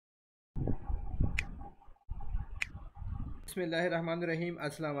Bismillahirrahmanirrahim.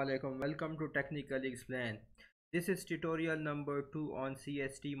 Assalamu alaikum. Welcome to Technically Explain. This is tutorial number 2 on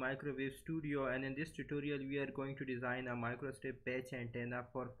CST Microwave Studio, and in this tutorial we are going to design a microstrip patch antenna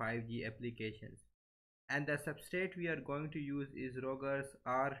for 5G applications. And the substrate we are going to use is Rogers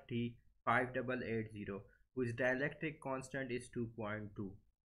RT5880, whose dielectric constant is 2.2.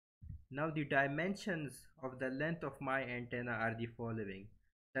 Now the dimensions of the length of my antenna are the following.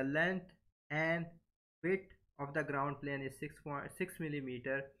 The length and width of the ground plane is 6.6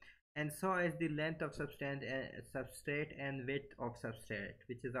 millimeter, and so is the length of substrate and width of substrate,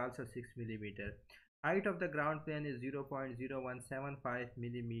 which is also 6 millimeter. Height of the ground plane is 0.0175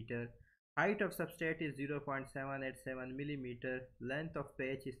 millimeter. Height of substrate is 0.787 millimeter. Length of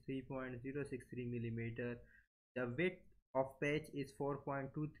patch is 3.063 millimeter. The width of patch is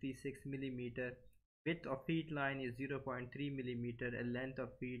 4.236 millimeter. Width of feed line is 0.3 millimeter and length of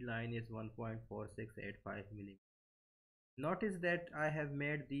feed line is 1.4685 millimeter. Notice that I have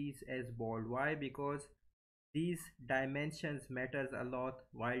made these as bold. Why? Because these dimensions matters a lot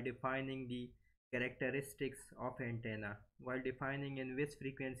while defining the characteristics of antenna, while defining in which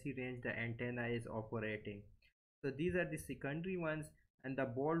frequency range the antenna is operating. So these are the secondary ones, and the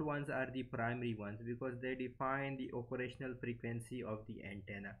bold ones are the primary ones because they define the operational frequency of the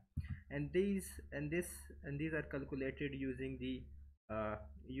antenna. And these are calculated using the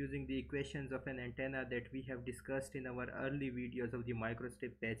equations of an antenna that we have discussed in our early videos of the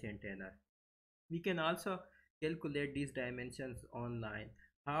microstrip patch antenna. We can also calculate these dimensions online.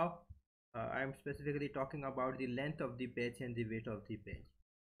 How? I'm specifically talking about the length of the patch and the width of the patch.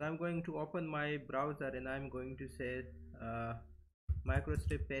 So I'm going to open my browser and I'm going to say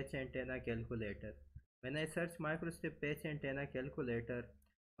microstrip patch antenna calculator. When I search microstrip patch antenna calculator,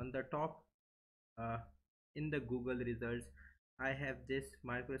 on the top in the Google results I have this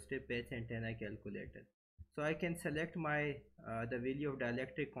microstrip patch antenna calculator. So I can select my the value of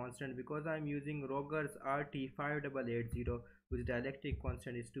dielectric constant because I'm using Rogers RT5880, whose dielectric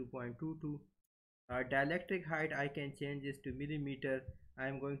constant is 2.22. Dielectric height I can change this to millimeter. I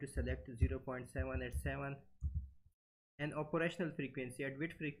am going to select 0.787, and operational frequency, at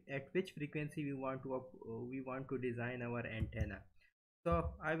which frequency we want to design our antenna.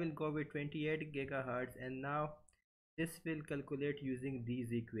 So I will go with 28 gigahertz, and now this will calculate using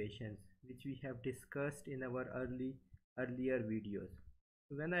these equations which we have discussed in our earlier videos.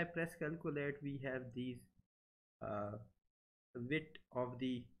 So when I press calculate, we have these width of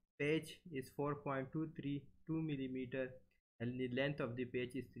the page is 4.232 millimeter and the length of the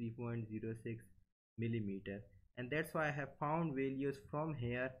page is 3.06 millimeter, and that's why I have found values from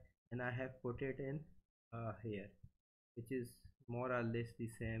here and I have put it in here, which is more or less the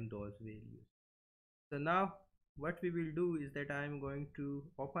same those values. So now what we will do is that I am going to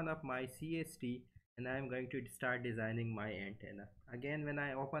open up my CST and I am going to start designing my antenna. Again, when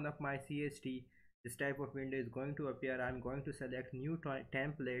I open up my CST, this type of window is going to appear. I am going to select new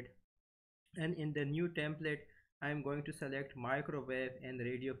template, and in the new template I am going to select microwave and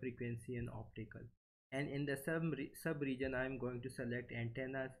radio frequency and optical, and in the sub region I am going to select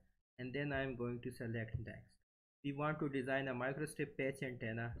antennas, and then I am going to select next. We want to design a microstrip patch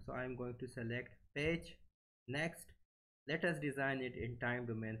antenna, so I am going to select patch. Next, let us design it in time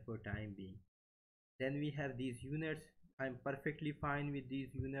domain for time being. Then we have these units. I'm perfectly fine with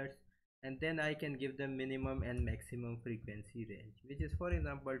these units, and then I can give them minimum and maximum frequency range, which is for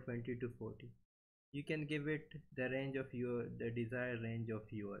example 20 to 40. You can give it the range of the desired range of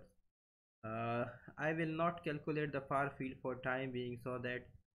yours. I will not calculate the far field for time being so that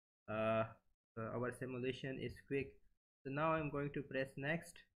our simulation is quick. So now I'm going to press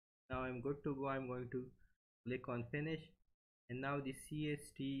next. Now I'm good to go. I'm going to click on finish, and now the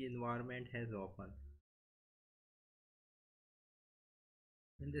CST environment has opened.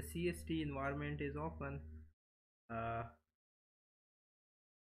 When the CST environment is open,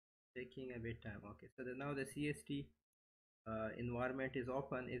 taking a bit time. Okay, so now the CST environment is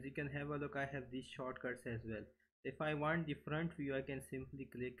open. As you can have a look, I have these shortcuts as well. If I want the front view, I can simply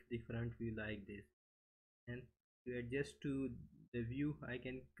click the front view like this, and to adjust to the view I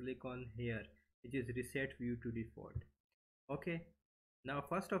can click on here, which is reset view to default. Okay, now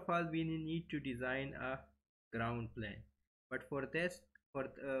first of all we need to design a ground plane, but for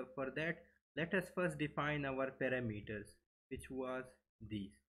that let us first define our parameters, which was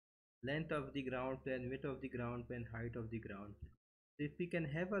these: length of the ground plane, width of the ground plane, height of the ground plane. So if we can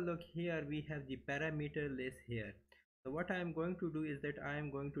have a look here, we have the parameter list here. So what I am going to do is that I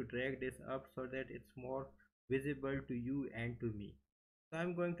am going to drag this up so that it's more visible to you and to me. So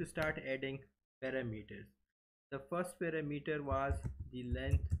I'm going to start adding parameters. The first parameter was the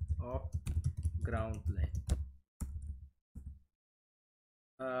length of ground plane.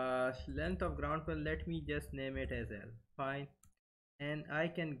 Length of ground plane, let me just name it as L. Fine. And I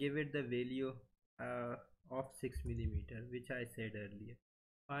can give it the value uh, of 6 millimeter, which I said earlier.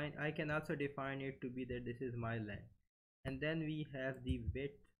 Fine. I can also define it to be that this is my length. And then we have the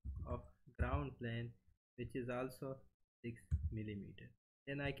width of ground plane, which is also 6 millimeter.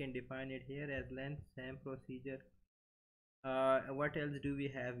 Then I can define it here as length. Same procedure. What else do we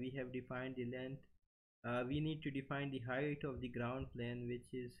have? We have defined the length. We need to define the height of the ground plane,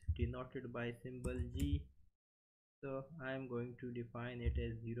 which is denoted by symbol G. So I am going to define it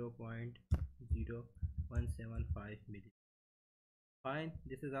as 0.0175 millimeter. Fine.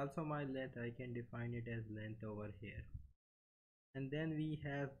 This is also my length. I can define it as length over here. And then we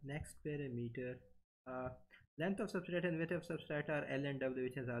have next parameter. uh, Length of substrate and width of substrate are L and W,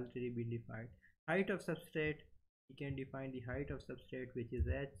 which has already been defined. Height of substrate, we can define the height of substrate, which is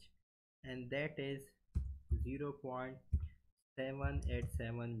H, and that is 0.787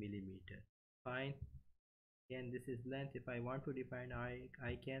 millimeter. Fine. Again, this is length. If I want to define, I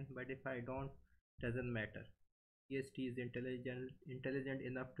can, but if I don't, doesn't matter. CST is intelligent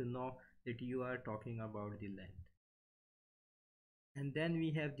enough to know that you are talking about the length. And then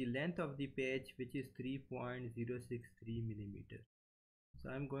we have the length of the page, which is 3.063 millimeter. So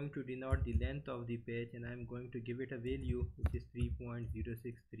I'm going to denote the length of the page, and I'm going to give it a value which is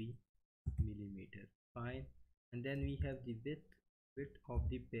 3.063 millimeter. Fine. And then we have the width of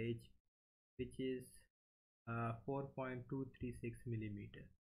the page, which is 4.236 millimeter.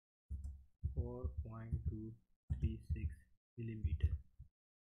 4.236 millimeter.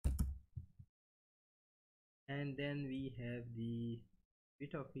 And then we have the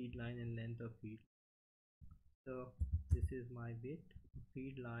width of feed line and length of feed. So this is my width of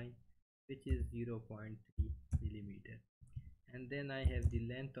feed line, which is 0.3 millimeter. And then I have the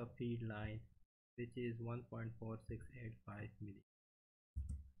length of feed line, which is 1.4685 millimeter.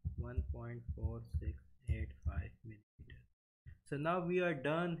 1.4685 millimeter. So now we are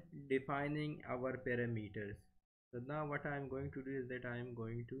done defining our parameters. So now what I am going to do is that I am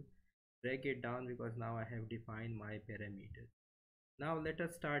going to break it down, because now I have defined my parameters. Now let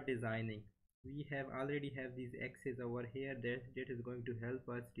us start designing. We have already have these axes over here that is going to help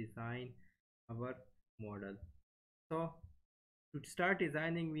us design our model. So to start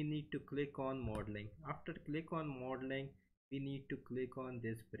designing, we need to click on modeling. After click on modeling, we need to click on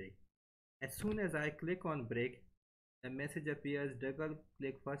this brick. As soon as I click on brick, a message appears: double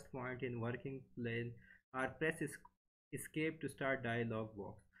click first point in working plane or press escape to start dialog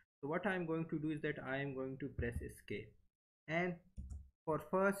box. So what I am going to do is that I am going to press escape, and for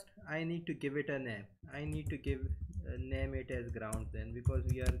first I need to give it a name. I need to name it as ground plane, because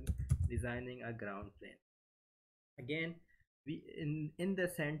we are designing a ground plane. Again, we in the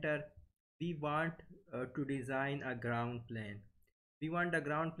center we want to design a ground plane. We want the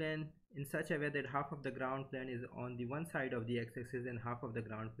ground plane in such a way that half of the ground plane is on the one side of the x-axis and half of the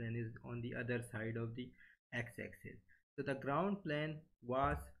ground plane is on the other side of the x-axis. So the ground plane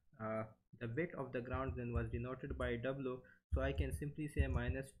was the width of the ground plane was denoted by W. So I can simply say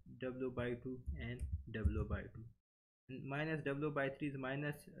minus W by 2 and W by 2. And minus W by 3 is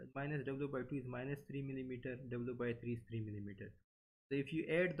minus W by 2 is minus 3 millimeter. W by 3 is 3 millimeter. So if you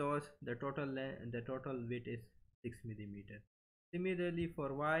add those, the total width is 6 millimeter. Similarly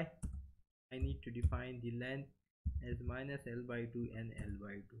for Y, I need to define the length as minus L by 2 and L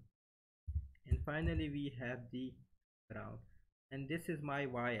by 2. And finally we have the ground, and this is my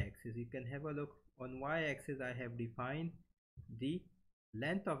y-axis. You can have a look. On y-axis I have defined the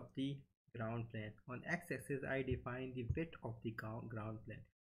length of the ground plane. On x-axis I define the width of the ground plane.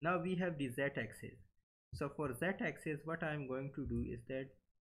 Now we have the z-axis. So for z-axis, what I am going to do is that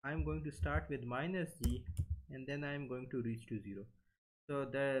I am going to start with minus g, and then I am going to reach to 0. So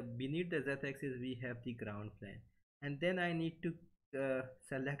beneath the z-axis we have the ground plane, and then I need to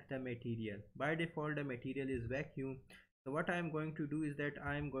select the material. By default the material is vacuum. So what I am going to do is that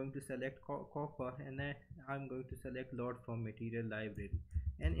I am going to select copper, and I am going to select load from material library,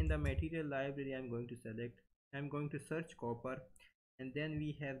 and in the material library I am going to search copper, and then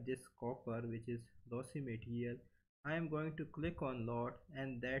we have this copper, which is lossy material. I am going to click on load,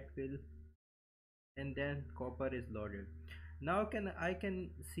 and then copper is loaded. Now I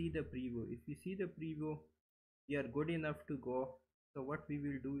can see the preview. If you see the preview, we are good enough to go. So what we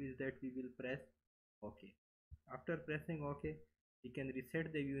will do is that we will press OK. After pressing OK, we can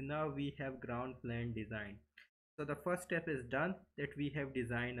reset the view. Now we have ground plane design. So the first step is done, that we have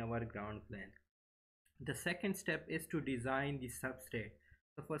designed our ground plane. The second step is to design the substrate.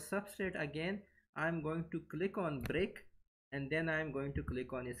 So for substrate, again I am going to click on brick, and then I am going to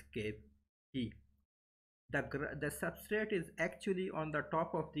click on escape key. the substrate is actually on the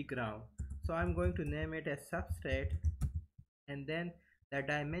top of the ground, so I'm going to name it as substrate, and then the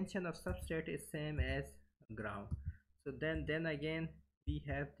dimension of substrate is same as ground. So then again we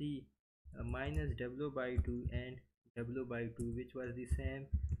have the minus w by 2 and w by 2, which was the same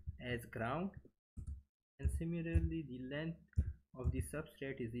as ground, and similarly the length of the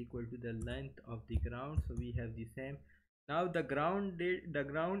substrate is equal to the length of the ground, so we have the same. Now the ground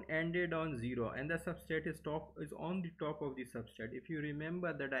ended on 0 and the substrate is on the top of the substrate. If you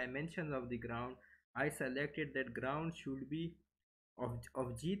remember the dimensions of the ground, I selected that ground should be of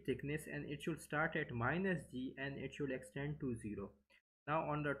g thickness, and it should start at minus g and it should extend to 0. Now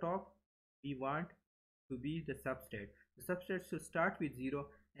on the top we want to be the substrate. The substrate should start with 0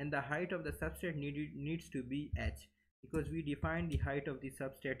 and the height of the substrate needs to be h, because we define the height of the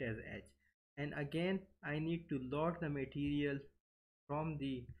substrate as h. And again I need to load the material from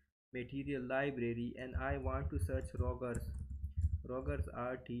the material library, and I want to search Rogers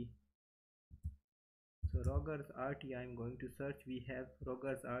RT. So Rogers RT I'm going to search. We have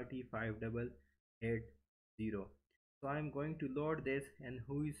Rogers RT 5880. So I'm going to load this, and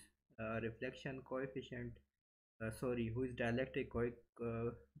who is reflection coefficient, who is dielectric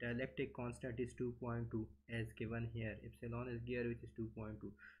constant is 2.2 as given here. Epsilon is here, which is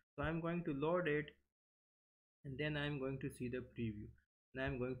 2.2. So I'm going to load it, and then I'm going to see the preview, and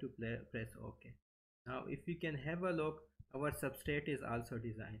I'm going to press OK. Now if we can have a look, our substrate is also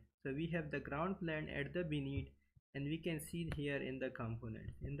designed. So we have the ground plane at the beneath, and we can see here in the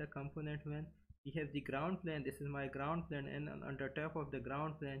components. In the component one, we have the ground plane. This is my ground plane, and on the top of the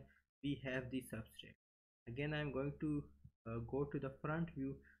ground plane we have the substrate. Again I'm going to go to the front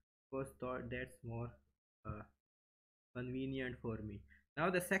view, because that's more uh, convenient for me. Now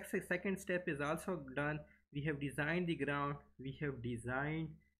the second step is also done. We have designed the ground, we have designed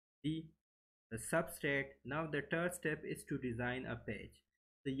the substrate. Now the third step is to design a page.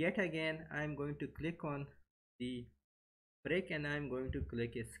 So yet again I am going to click on the break, and I am going to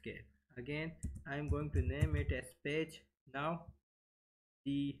click escape. Again I am going to name it as page. Now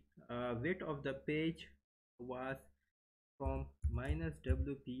the width of the page was from minus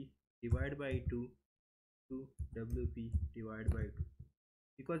wp divided by 2 to wp divided by 2,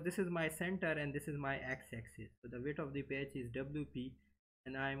 because this is my center and this is my x-axis. So the width of the page is wp,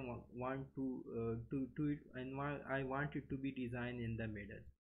 and I want I want it to be designed in the middle.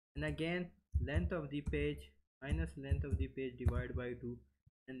 And again length of the page minus length of the page divided by 2,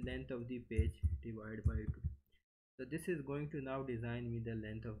 and length of the page divided by 2. So this is going to now design me the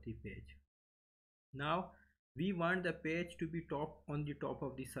length of the page. Now we want the page to be on the top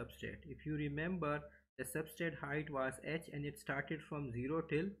of the substrate. If you remember, the substrate height was h, and it started from 0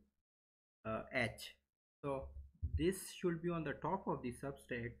 till h. So this should be on the top of the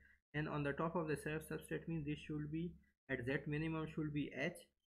substrate, and on the top of the substrate means this should be at z minimum should be h,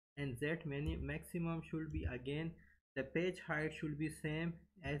 and z maximum should be, again the page height should be same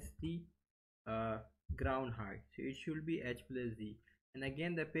as the ground height, so it should be h plus z, and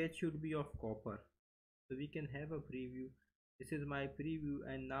again the page should be of copper. So we can have a preview. This is my preview,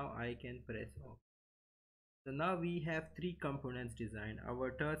 and now I can press OK. So now we have three components designed.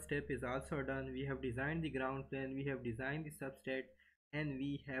 Our third step is also done. We have designed the ground plane, we have designed the substrate, and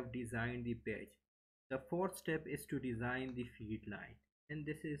we have designed the page. The fourth step is to design the feed line, and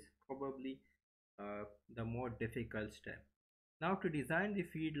this is probably the more difficult step. Now to design the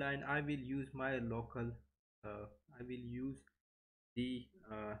feed line, I will use my local I will use the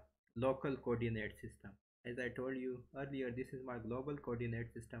local coordinate system. As I told you earlier, this is my global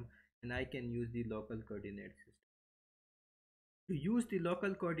coordinate system, and I can use the local coordinate system. To use the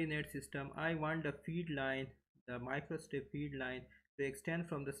local coordinate system, I want the feed line, the microstrip feed line, to extend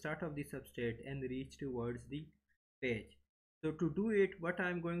from the start of the substrate and reach towards the page. So to do it, what I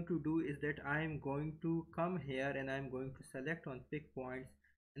am going to do is that I am going to come here, and I am going to select on pick points,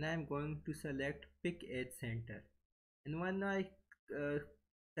 and I am going to select pick edge center. And when I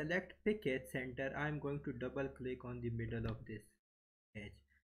select pick edge center, I am going to double click on the middle of this edge.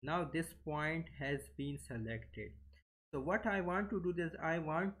 Now this point has been selected. So what I want to do is I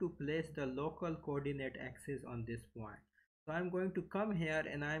want to place the local coordinate axis on this point. So I'm going to come here,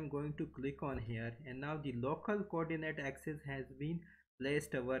 and I'm going to click on here, and now the local coordinate axis has been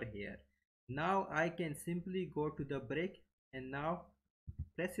placed over here. Now I can simply go to the break, and now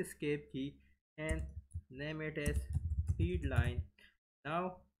press escape key and name it as feed line.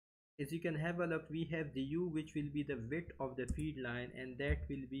 Now as you can have a look, we have the u, which will be the width of the feed line, and that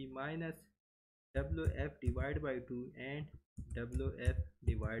will be minus wf divided by 2 and wf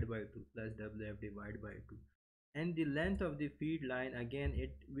divided by 2 plus wf divided by 2, and the length of the feed line, again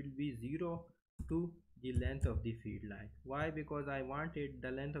it will be 0 to the length of the feed line. Why? Because I wanted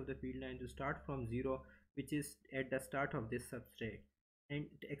the length of the feed line to start from 0, which is at the start of this substrate, and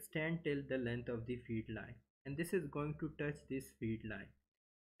extend till the length of the feed line, and this is going to touch this feed line.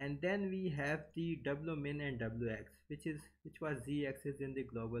 And then we have the W min and WX, which was Z axis in the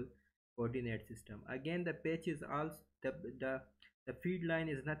global coordinate system. Again, the pitch is also the feed line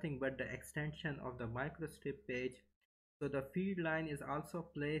is nothing but the extension of the microstrip page. So the feed line is also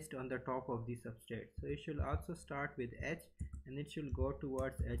placed on the top of the substrate. So it should also start with H, and it should go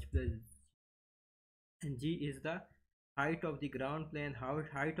towards H plus, and G is the height of the ground plane,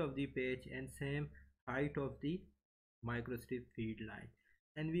 height of the page, and same height of the microstrip feed line.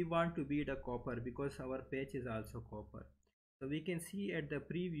 And we want to be the copper because our page is also copper. So we can see at the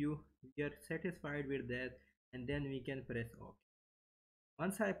preview we are satisfied with that, and then we can press OK.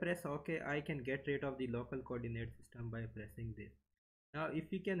 Once I press OK, I can get rid of the local coordinate system by pressing this. Now if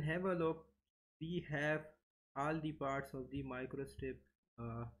we can have a look, we have all the parts of the microstrip.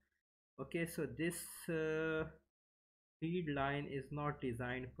 Okay, so this feed line is not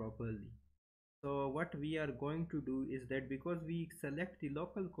designed properly. So what we are going to do is that because we select the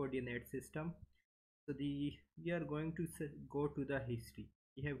local coordinate system, so we are going to go to the history.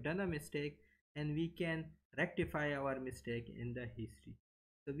 We have done a mistake, and we can rectify our mistake in the history.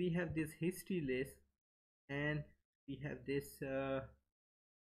 So we have this history list, and we have this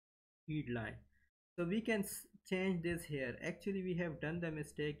feed line. So we can change this here. Actually we have done the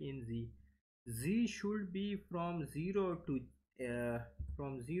mistake in Z. Z should be from 0 to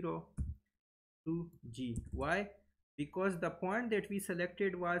G. Why? Because the point that we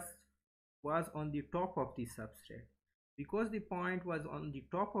selected was on the top of the substrate. Because the point was on the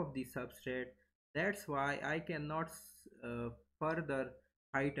top of the substrate, that's why I cannot further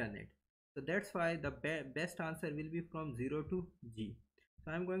heighten it. So that's why the best answer will be from 0 to G.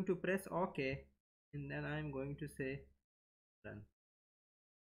 So I'm going to press OK, and then I'm going to say run.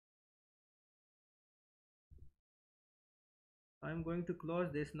 I'm going to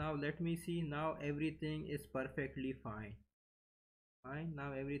close this. Now let me see. Now everything is perfectly fine.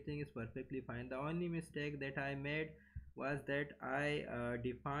 Now everything is perfectly fine. The only mistake that I made was that I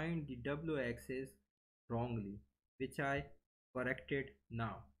defined the W axis wrongly, which I corrected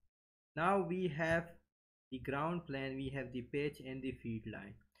now. Now we have the ground plane, we have the patch and the feed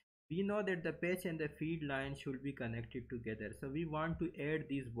line. We know that the patch and the feed line should be connected together, so we want to add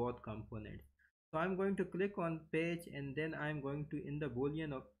these both components. So I'm going to click on patch, and then I'm going to, in the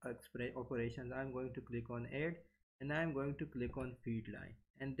boolean operations, I'm going to click on add, and I'm going to click on feed line,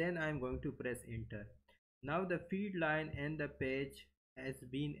 and then I'm going to press enter. Now the feed line and the patch has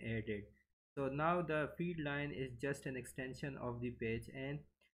been added. So now the feed line is just an extension of the patch, and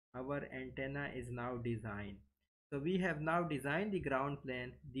our antenna is now designed. So we have now designed the ground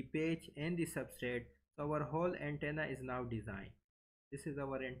plane, the patch, and the substrate. So our whole antenna is now designed. This is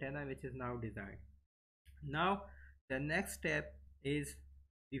our antenna which is now designed. Now the next step is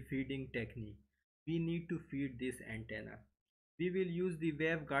the feeding technique. We need to feed this antenna. We will use the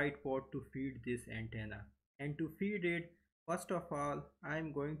waveguide port to feed this antenna. And to feed it, first of all, I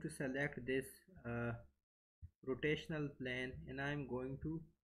am going to select this rotational plane, and I am going to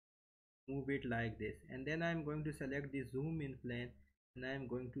move it like this, and then I'm going to select the zoom in plane, and I'm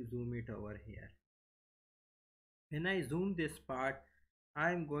going to zoom it over here. When I zoom this part,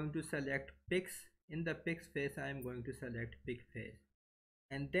 I'm going to select pix. In the pix face, I'm going to select pix face,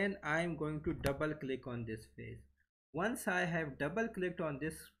 and then I'm going to double click on this face. Once I have double clicked on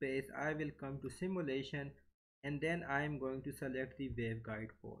this space, I will come to simulation, and then I'm going to select the waveguide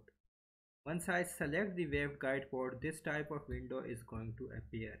port. Once I select the waveguide port, this type of window is going to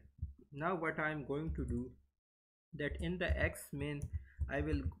appear. Now what I am going to do, that in the X min I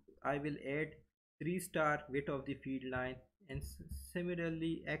will add 3-star width of the feed line, and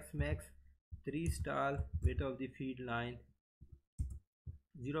similarly X max 3-star width of the feed line,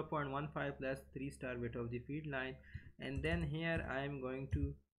 0.15 plus 3-star width of the feed line, and then here I am going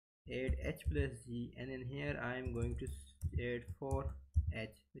to add H plus G, and in here I am going to add 4H,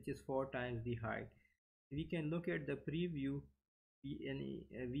 which is 4 times the height. We can look at the preview.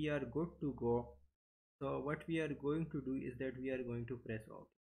 We are good to go. So what we are going to do is that we are going to press OK.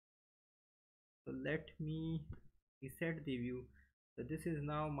 So let me reset the view. So this is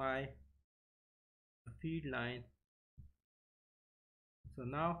now my feed line. So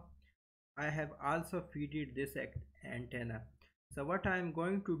now I have also feeded this antenna. So what I am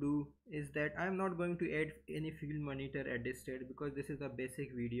going to do is that I am not going to add any field monitor at this stage, because this is a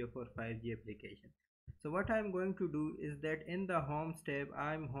basic video for 5G application. So what I am going to do is that in the home tab,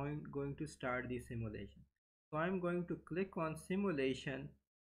 I am going to start the simulation. So I am going to click on simulation,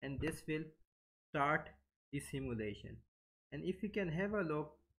 and this will start the simulation. And if you can have a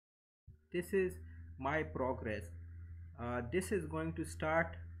look, this is my progress. This is going to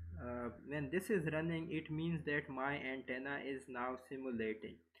start when this is running. It means that my antenna is now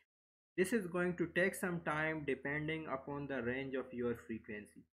simulating. This is going to take some time depending upon the range of your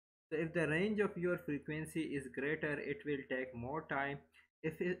frequency. So if the range of your frequency is greater, it will take more time.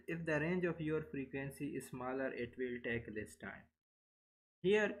 If the range of your frequency is smaller, it will take less time.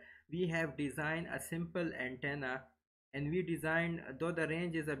 Here we have designed a simple antenna, and we designed, though the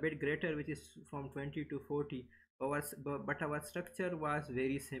range is a bit greater, which is from 20 to 40, but our structure was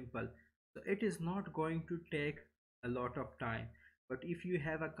very simple. So it is not going to take a lot of time. But if you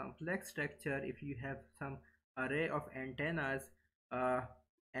have a complex structure, if you have some array of antennas, uh,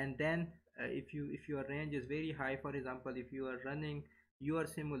 and then if your range is very high, for example, if you are running your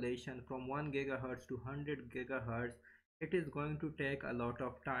simulation from 1 gigahertz to 100 gigahertz, it is going to take a lot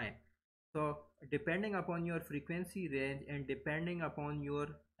of time. So depending upon your frequency range and depending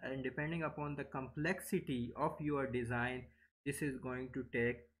upon the complexity of your design, this is going to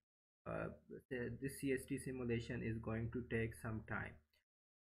take this CST simulation is going to take some time.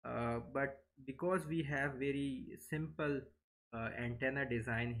 But because we have very simple antenna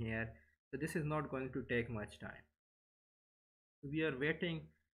design here, so this is not going to take much time. We are waiting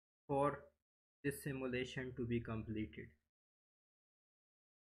for this simulation to be completed.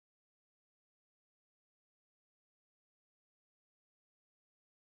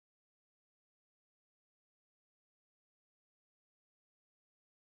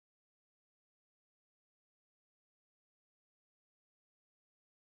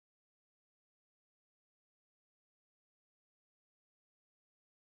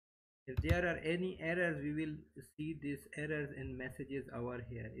 If there are any errors, we will see these errors in messages over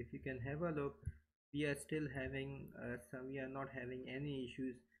here. If you can have a look, we are still having we are not having any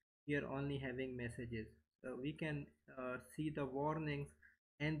issues. We are only having messages. So we can see the warnings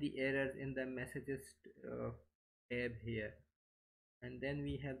and the errors in the messages tab here. And then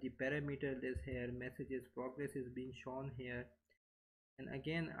we have the parameter list here, messages progress is being shown here. And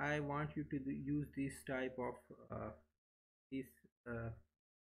again, I want you to use this type of this uh,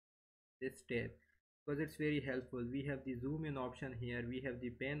 this step, because it's very helpful. We have the zoom in option here, we have the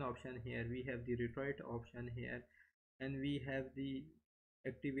pan option here, we have the rotate option here, and we have the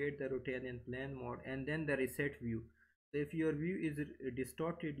activate the rotate in plane mode, and then the reset view. So if your view is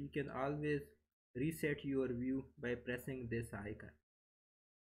distorted, you can always reset your view by pressing this icon.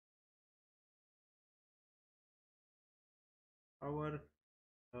 Our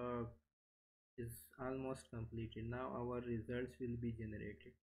uh, is almost completed. Now our results will be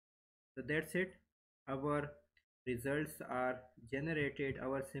generated. So that's it. Our results are generated.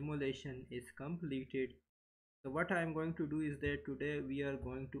 Our simulation is completed. So what I am going to do is that today we are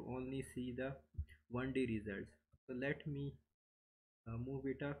going to only see the 1D results. So let me move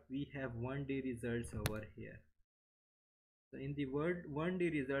it up. We have 1D results over here. So in the word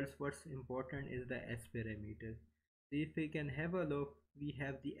 1D results, what's important is the S parameter. So if we can have a look, we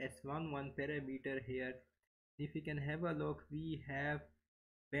have the S11 parameter here. If we can have a look, we have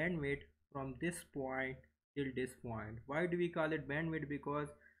bandwidth from this point till this point. Why do we call it bandwidth? Because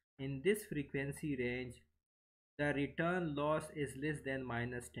in this frequency range, the return loss is less than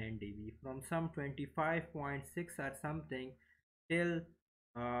minus 10 dB, from some 25.6 or something till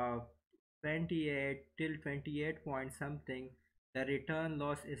uh, 28 till 28 point something. The return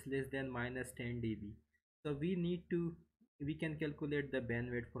loss is less than minus 10 dB. So we can calculate the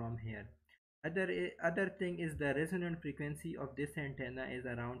bandwidth from here. Other thing is the resonant frequency of this antenna is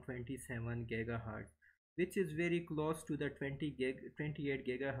around 27 gigahertz, which is very close to the 28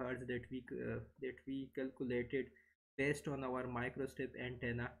 gigahertz that we calculated based on our microstrip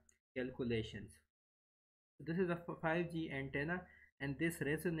antenna calculations. So this is a 5G antenna, and this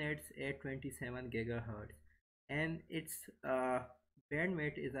resonates at 27 gigahertz, and its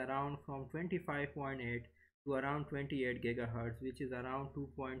bandwidth is around from 25.8 to around 28 gigahertz, which is around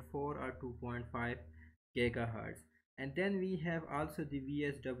 2.4 or 2.5 gigahertz. And then we have also the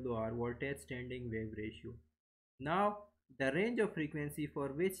VSWR, voltage standing wave ratio. Now the range of frequency for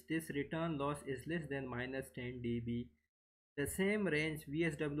which this return loss is less than minus 10 dB, the same range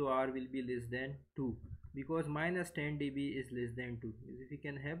VSWR will be less than 2, because minus 10 dB is less than 2. If you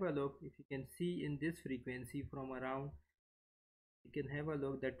can have a look, if you can see in this frequency from around, you can have a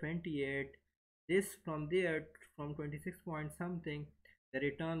look, the 28, this from there, from 26 point something, the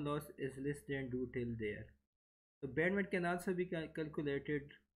return loss is less than 2 till there. So bandwidth can also be calculated,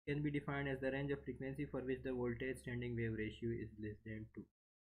 can be defined as the range of frequency for which the voltage standing wave ratio is less than 2.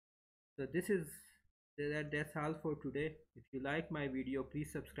 So this is That's all for today. If you like my video,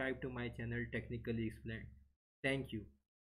 please subscribe to my channel Technically Explained. Thank you.